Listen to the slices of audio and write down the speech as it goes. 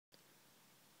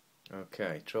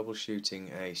Okay,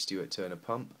 troubleshooting a Stuart Turner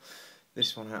pump.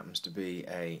 This one happens to be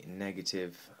a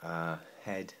negative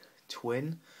head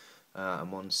twin, a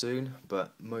monsoon,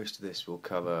 but most of this will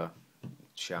cover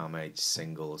showermates,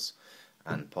 singles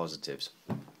and positives.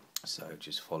 So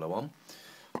just follow on.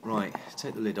 Right,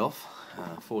 take the lid off,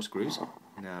 4 screws.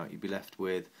 Now you'll be left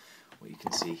with what you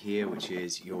can see here, which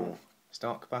is your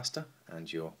start capacitor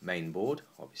and your main board,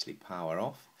 obviously power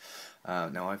off.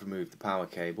 Now I've removed the power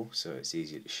cable so it's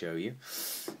easier to show you.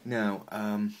 Now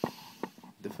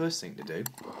the first thing to do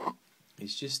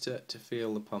is just to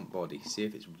feel the pump body, see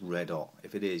if it's red hot.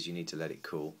 If it is, you need to let it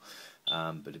cool,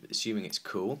 but assuming it's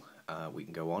cool, we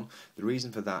can go on. The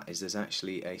reason for that is there's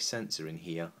actually a sensor in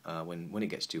here. When it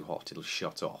gets too hot, it'll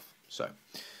shut off. So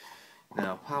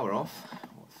now power off.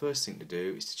 Well, the first thing to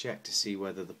do is to check to see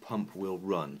whether the pump will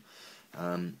run.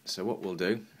 So what we'll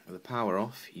do, with the power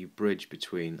off, you bridge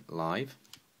between live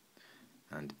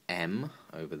and M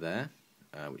over there,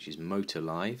 which is motor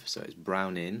live, so it's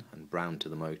brown in and brown to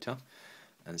the motor,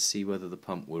 and see whether the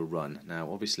pump will run.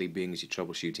 Now obviously, being as you're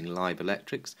troubleshooting live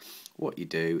electrics, what you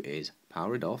do is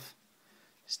power it off,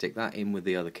 stick that in with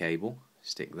the other cable,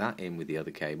 stick that in with the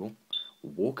other cable,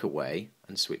 walk away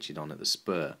and switch it on at the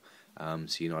spur. So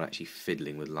you're not actually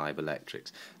fiddling with live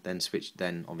electrics.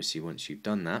 Then obviously once you've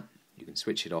done that, you can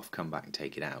switch it off, come back and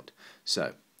take it out.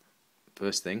 So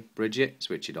first thing, bridge it,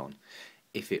 switch it on.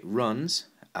 If it runs,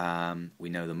 we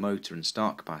know the motor and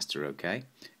start capacitor are okay.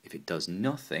 If it does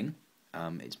nothing,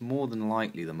 it's more than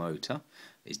likely the motor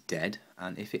is dead,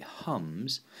 and if it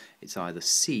hums, it's either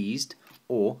seized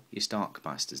or your start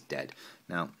capacitor's dead.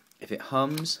 Now if it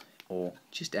hums, or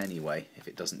just anyway, if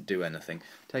it doesn't do anything,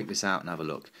 take this out and have a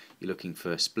look. You're looking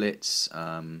for splits,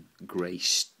 grey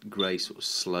sort of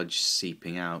sludge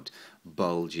seeping out,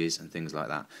 bulges and things like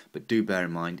that. But do bear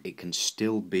in mind, it can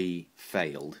still be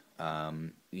failed,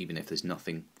 even if there's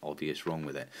nothing obvious wrong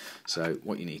with it. So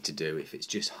what you need to do, if it's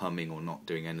just humming or not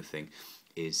doing anything,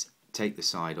 is take the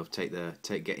side off,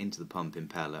 get into the pump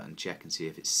impeller and check and see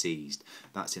if it's seized.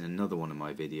 That's in another one of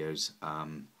my videos,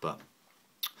 but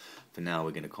for now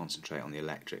we're going to concentrate on the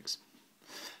electrics.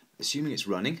 Assuming it's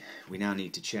running, we now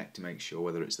need to check to make sure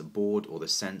whether it's the board or the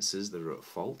sensors that are at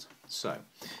fault. So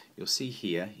you'll see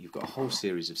here you've got a whole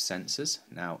series of sensors.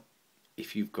 Now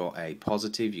if you've got a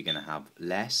positive, you're going to have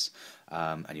less,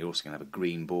 and you're also going to have a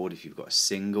green board. If you've got a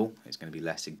single, it's going to be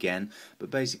less again. But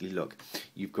basically, look,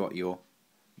 you've got your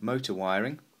motor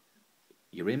wiring,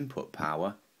 your input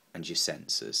power and your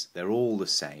sensors. They're all the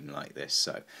same like this,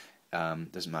 so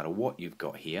doesn't matter what you've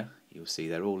got here, you'll see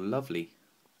they're all lovely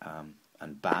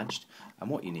and badged, and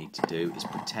what you need to do is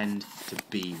pretend to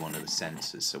be one of the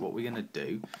sensors. So what we're going to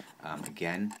do,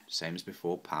 again, same as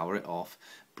before, power it off,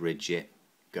 bridge it,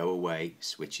 go away,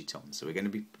 switch it on. So we're going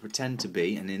to pretend to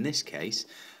be, and in this case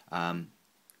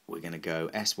we're going to go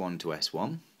S1 to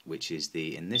S1, which is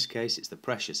in this case it's the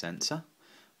pressure sensor.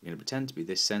 We're going to pretend to be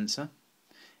this sensor.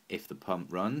 If the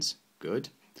pump runs, good.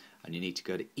 And you need to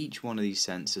go to each one of these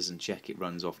sensors and check it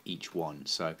runs off each one.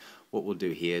 So what we'll do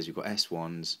here is we've got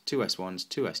S1s, 2 S1s,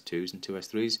 2 S2s and 2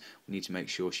 S3s. We need to make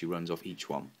sure she runs off each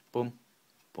one. Boom,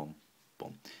 boom,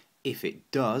 boom. If it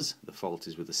does, the fault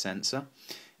is with the sensor.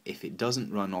 If it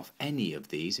doesn't run off any of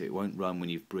these, if it won't run when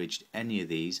you've bridged any of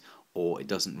these, or it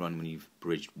doesn't run when you've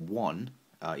bridged one,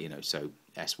 so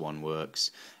S1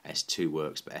 works, S2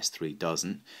 works, but S3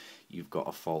 doesn't, you've got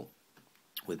a fault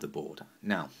with the board.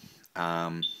 Now,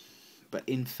 but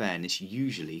in fairness,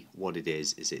 usually what it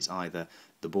is it's either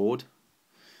the board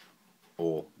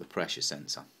or the pressure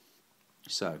sensor.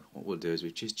 So what we'll do is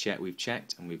we've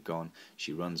checked and we've gone,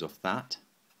 she runs off that,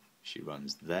 she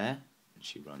runs there, and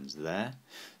she runs there.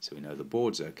 So we know the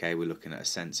board's okay, we're looking at a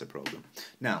sensor problem.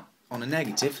 Now, on a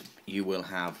negative, you will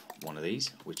have one of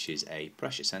these, which is a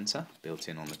pressure sensor built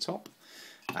in on the top.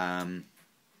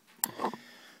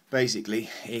 Basically,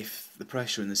 if the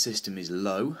pressure in the system is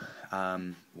low,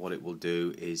 what it will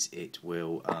do is it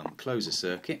will close a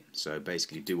circuit, so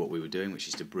basically do what we were doing, which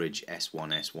is to bridge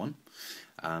S1,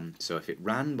 S1. So if it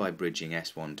ran by bridging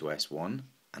S1 to S1,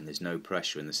 and there's no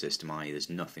pressure in the system, i.e. there's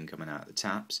nothing coming out of the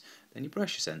taps, then your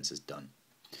pressure sensor's done.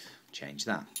 Change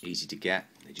that. Easy to get,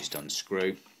 they just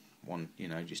unscrew,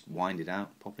 just wind it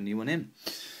out, pop a new one in.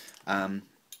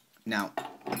 Now,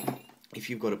 if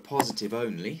you've got a positive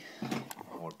only,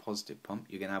 or a positive pump,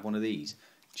 you're going to have one of these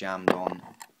jammed on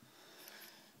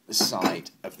the side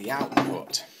of the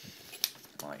output,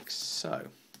 like so.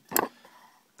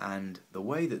 And the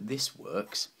way that this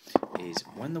works is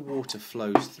when the water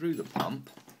flows through the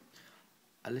pump,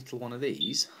 a little one of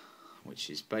these, which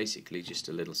is basically just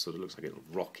a little sort of looks like a little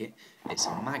rocket, it's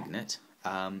a magnet,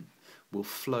 will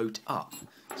float up.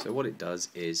 So what it does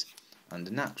is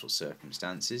under natural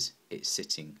circumstances it's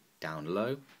sitting down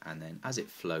low, and then as it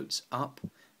floats up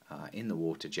in the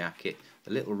water jacket,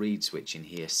 the little reed switch in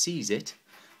here sees it,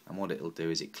 and what it'll do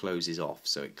is it closes off.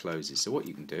 So it closes. So what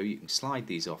you can do, you can slide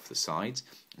these off the sides,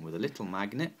 and with a little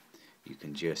magnet you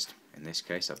can just, in this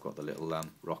case I've got the little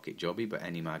rocket jobby, but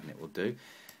any magnet will do.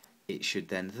 It should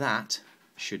then, that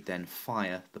should then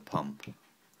fire the pump.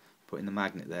 Putting the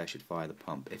magnet there should fire the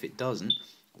pump. If it doesn't,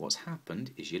 what's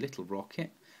happened is your little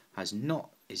rocket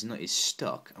is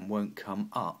stuck and won't come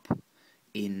up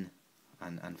in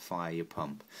and fire your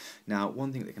pump. Now,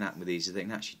 one thing that can happen with these is they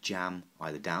can actually jam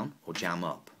either down or jam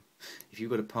up. If you've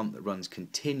got a pump that runs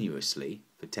continuously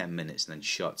for 10 minutes and then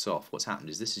shuts off, what's happened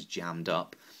is this is jammed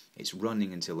up, it's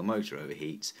running until the motor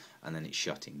overheats, and then it's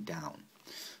shutting down.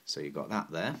 So you've got that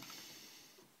there,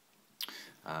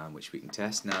 which we can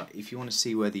test. Now, if you want to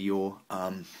see whether your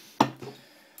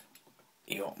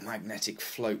magnetic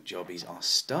float jobbies are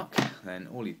stuck, then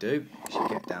all you do is you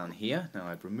get down here. Now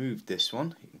I've removed this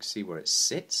one, you can see where it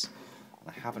sits, and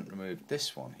I haven't removed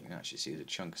this one. You can actually see there's a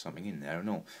chunk of something in there and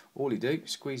all. All you do,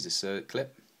 squeeze the circlip,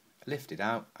 lift it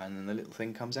out, and then the little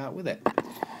thing comes out with it.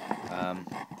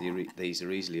 These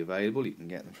are easily available, you can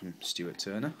get them from Stuart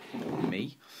Turner or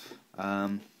me,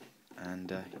 and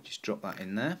just drop that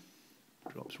in there,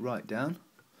 drops right down.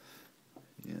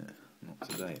 Yeah. Not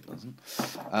today, it doesn't.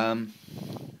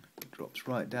 It drops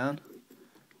right down,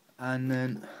 and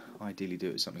then ideally do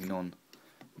it with something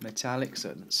non-metallic so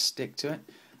it doesn't stick to it.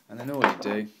 And then all you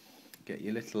do, get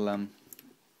your little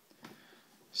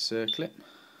circlip,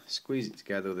 squeeze it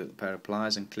together with a pair of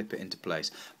pliers and clip it into place.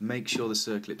 Make sure the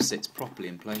circlip sits properly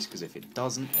in place, because if it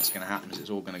doesn't, what's going to happen is it's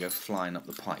all going to go flying up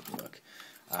the pipework.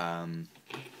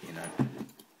 You know,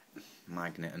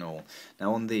 magnet and all.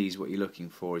 Now on these, what you're looking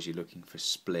for is you're looking for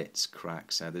splits,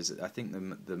 cracks. I think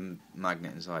the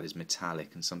magnet inside is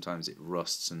metallic, and sometimes it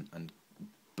rusts and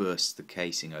bursts the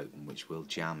casing open, which will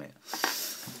jam it.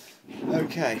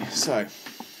 Okay, so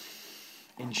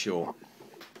in short,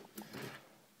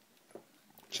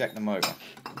 check the motor.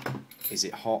 Is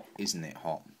it hot? Isn't it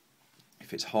hot?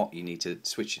 If it's hot, you need to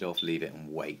switch it off, leave it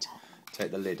and wait.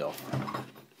 Take the lid off.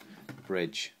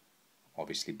 Bridge,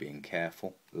 obviously being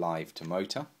careful, live to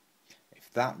motor.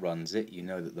 If that runs it, you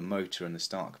know that the motor and the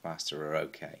start capacitor are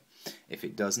okay. If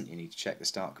it doesn't, you need to check the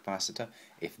start capacitor.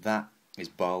 If that is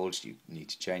bulged, you need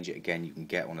to change it again. You can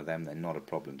get one of them, they're not a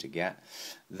problem to get.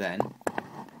 Then,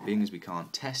 being as we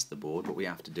can't test the board, what we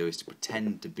have to do is to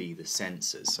pretend to be the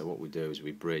sensors. So what we do is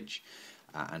we bridge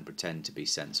and pretend to be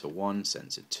sensor 1,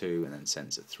 sensor 2, and then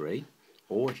sensor 3.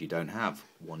 Or if you don't have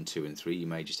 1, 2 and 3, you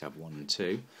may just have 1 and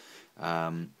 2.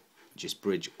 Just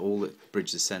bridge the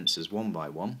sensors one by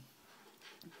one.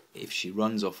 If she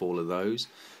runs off all of those,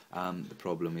 the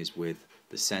problem is with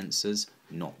the sensors,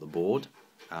 not the board.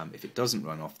 If it doesn't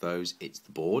run off those, it's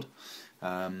the board.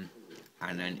 And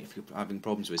then if you're having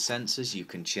problems with sensors, you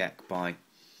can check by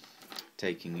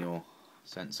taking your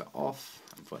sensor off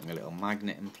and putting a little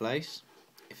magnet in place.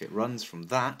 If it runs from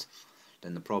that,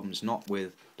 then the problem's not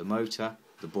with the motor,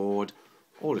 the board,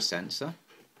 or the sensor.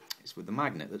 It's with the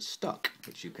magnet that's stuck,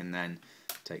 which you can then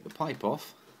take the pipe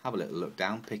off, have a little look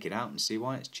down, pick it out and see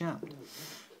why it's jammed.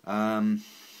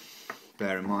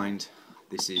 Bear in mind,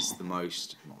 this is the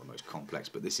most, not the most complex,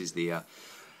 but this is the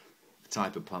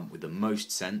type of pump with the most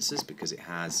sensors, because it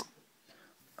has,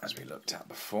 as we looked at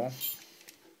before,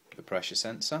 the pressure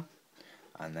sensor,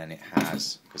 and then it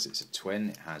has, because it's a twin,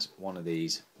 it has one of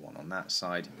these, one on that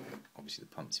side. Obviously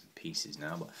the pump's in pieces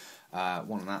now, but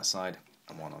one on that side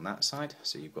and one on that side.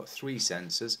 So you've got 3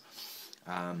 sensors.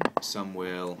 Some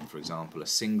will, for example, a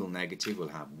single negative will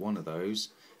have one of those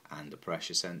and a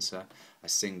pressure sensor. A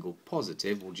single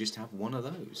positive will just have one of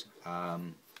those.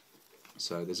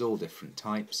 So there's all different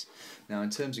types. Now in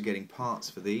terms of getting parts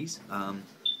for these,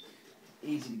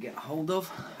 easy to get hold of.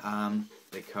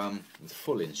 They come with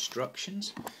full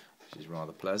instructions, which is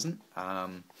rather pleasant.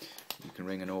 You can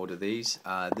ring and order these.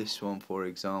 This one, for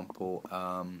example,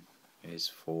 is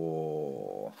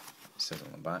for, it says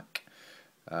on the back,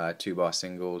 2-bar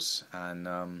singles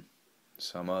and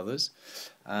some others.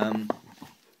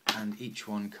 And each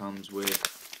one comes with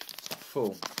a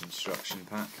full instruction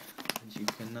pack, and you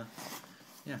can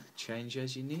change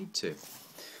as you need to.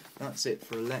 That's it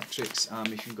for electrics.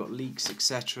 If you've got leaks,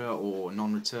 etc., or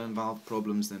non-return valve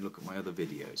problems, then look at my other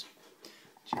videos.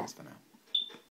 Cheers for now.